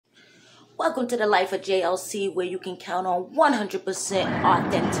Welcome to the life of J.L.C, where you can count on 100%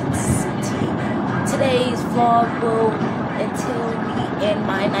 authenticity. Today's vlog will entail me and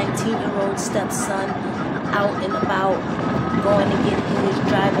my 19-year-old stepson out and about, going to get his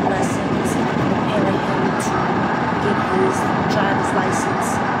driving lessons, preparing him to get his driver's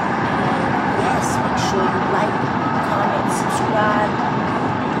license. And yes, make sure you like, comment, subscribe,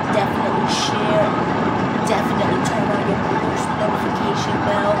 definitely share, definitely turn on your post notification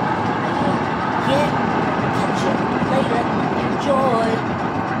bell. Yeah, catch you later. Enjoy.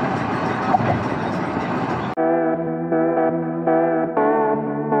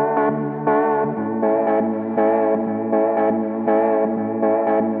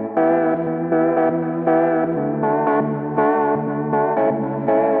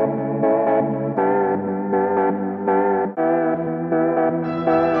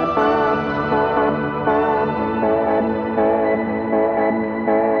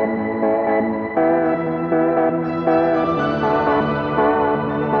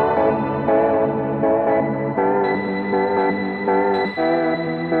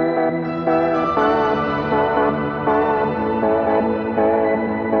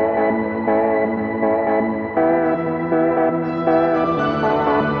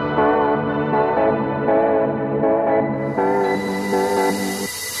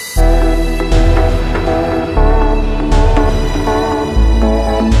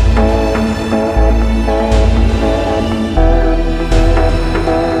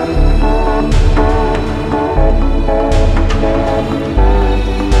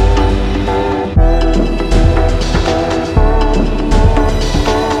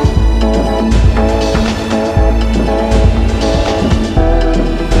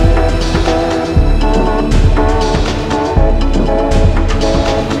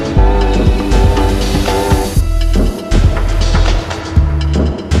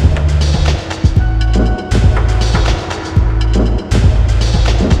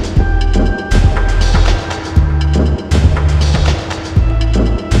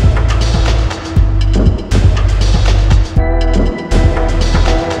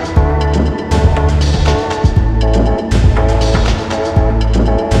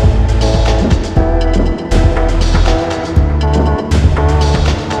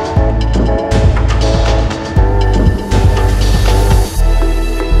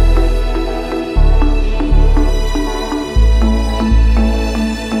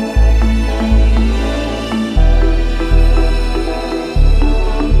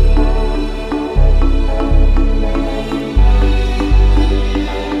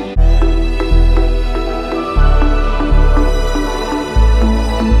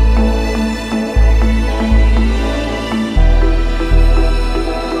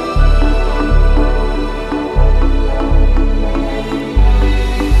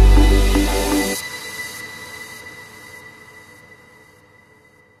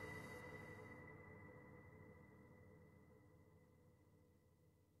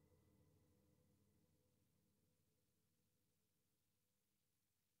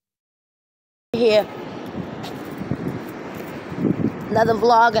 Here, another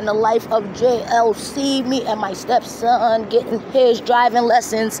vlog in the life of J.L.C. Me and my stepson getting his driving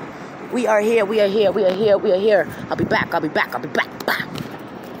lessons. We are here. I'll be back.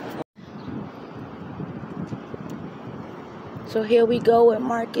 So here we go with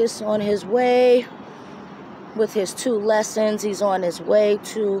Marcus on his way with his 2 lessons. He's on his way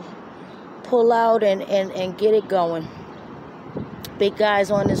to pull out and get it going. Big guy's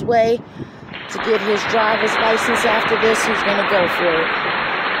on his way to get his driver's license. After this, he's going to go for it.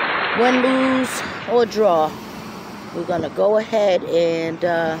 Win, lose, or draw, we're going to go ahead and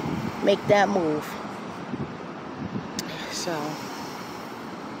make that move. So,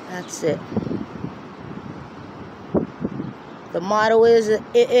 that's it. The motto is,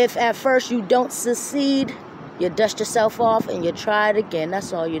 if at first you don't succeed, you dust yourself off and you try it again.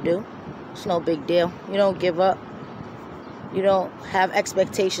 That's all you do. It's no big deal. You don't give up. You don't have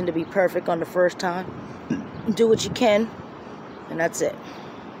expectation to be perfect on the first time. Do what you can, and that's it.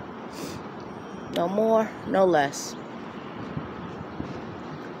 No more, no less.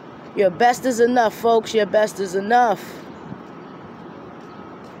 Your best is enough, folks. Your best is enough.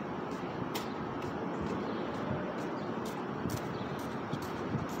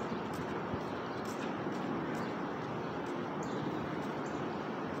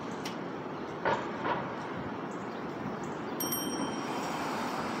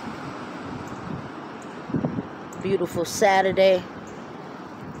 Beautiful Saturday.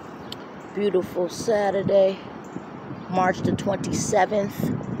 Beautiful Saturday. March the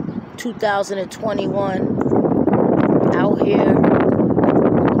 27th, 2021. Out here,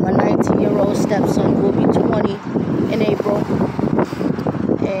 my 19-year-old stepson will be 20 in April.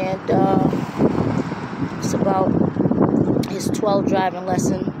 And it's about his 12th driving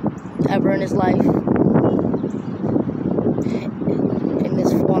lesson ever in his life. In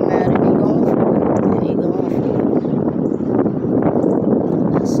this format, and he going for it. And he going for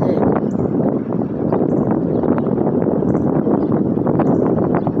it. That's it.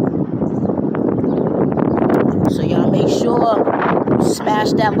 So y'all make sure you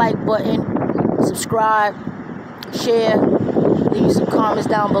smash that like button, subscribe, share, leave some comments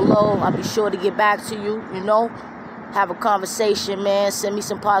down below. I'll be sure to get back to you, you know. Have a conversation, man. Send me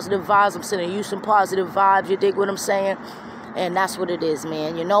some positive vibes. I'm sending you some positive vibes. You dig what I'm saying? And that's what it is,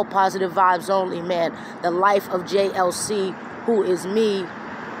 man. You know, positive vibes only, man. The life of J.L.C., who is me,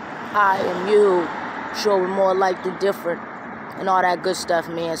 I am you. Sure, we're more alike than different. And all that good stuff,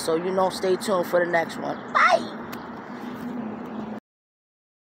 man. So, you know, stay tuned for the next one. Bye!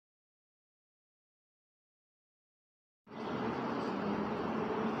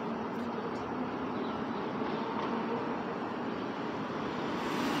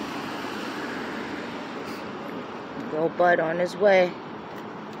 Go Bud on his way.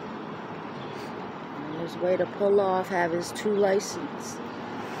 On his way to pull off, have his 2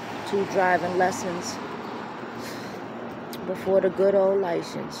 driving lessons before the good old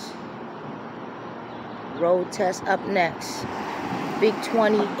license. Road test up next. Big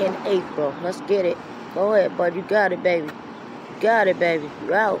 20 in April. Let's get it. Go ahead, Bud. You got it, baby. You got it, baby.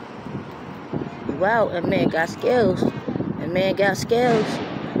 You out. You out. That man got skills. That man got skills.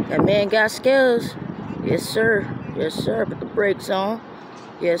 That man got skills. Yes, sir. Yes, sir. Put the brakes on.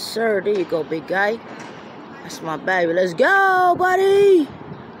 Yes, sir. There you go, big guy. That's my baby. Let's go, buddy.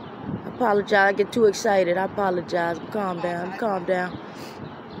 I apologize. I get too excited. I apologize. Calm down. Calm down.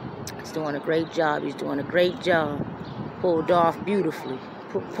 He's doing a great job. He's doing a great job. Pulled off beautifully.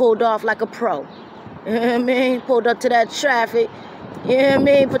 Pulled off like a pro. You know what I mean? Pulled up to that traffic. You know what I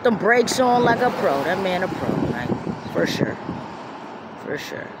mean? Put the brakes on like a pro. That man a pro, right? For sure. For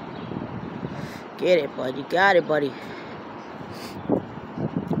sure. Get it, bud. You got it, buddy.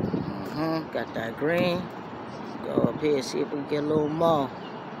 Got that green. Go up here, see if we can get a little more.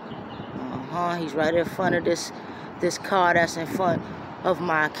 He's right in front of this car that's in front of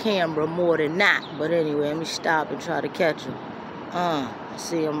my camera more than not. But anyway, let me stop and try to catch him. I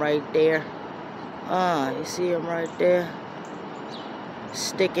see him right there. You see him right there?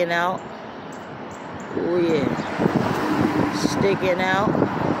 Sticking out. Oh, yeah. Sticking out.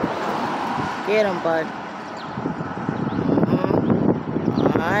 Get him, bud.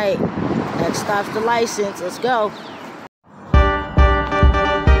 Alright. Next stop's the license. Let's go.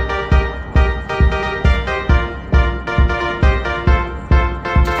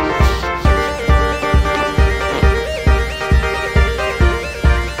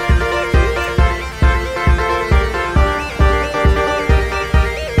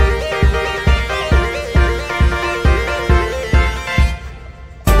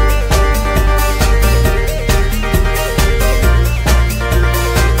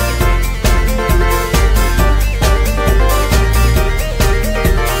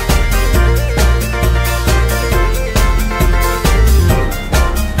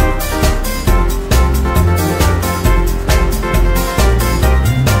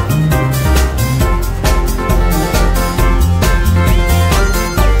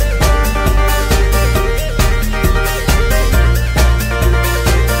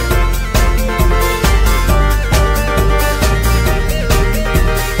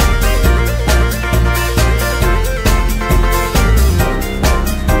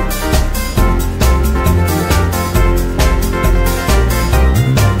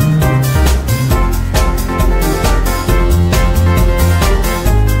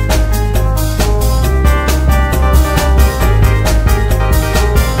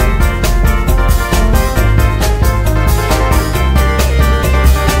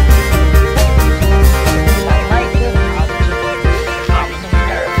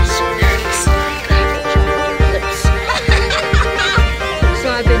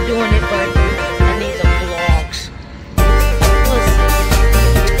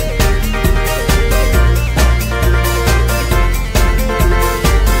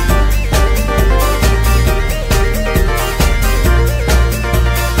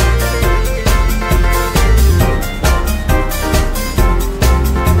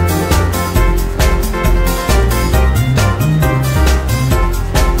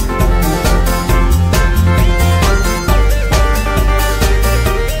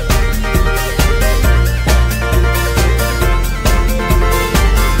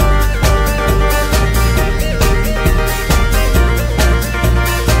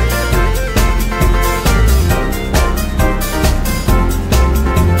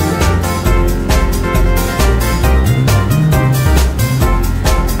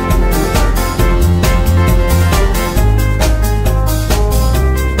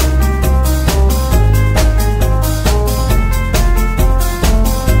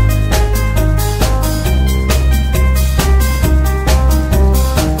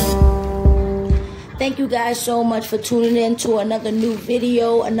 guys so much for tuning in to another new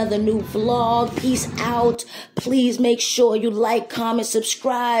video, another new vlog. Peace out. Please make sure you like, comment,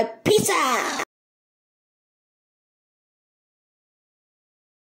 subscribe. Peace out.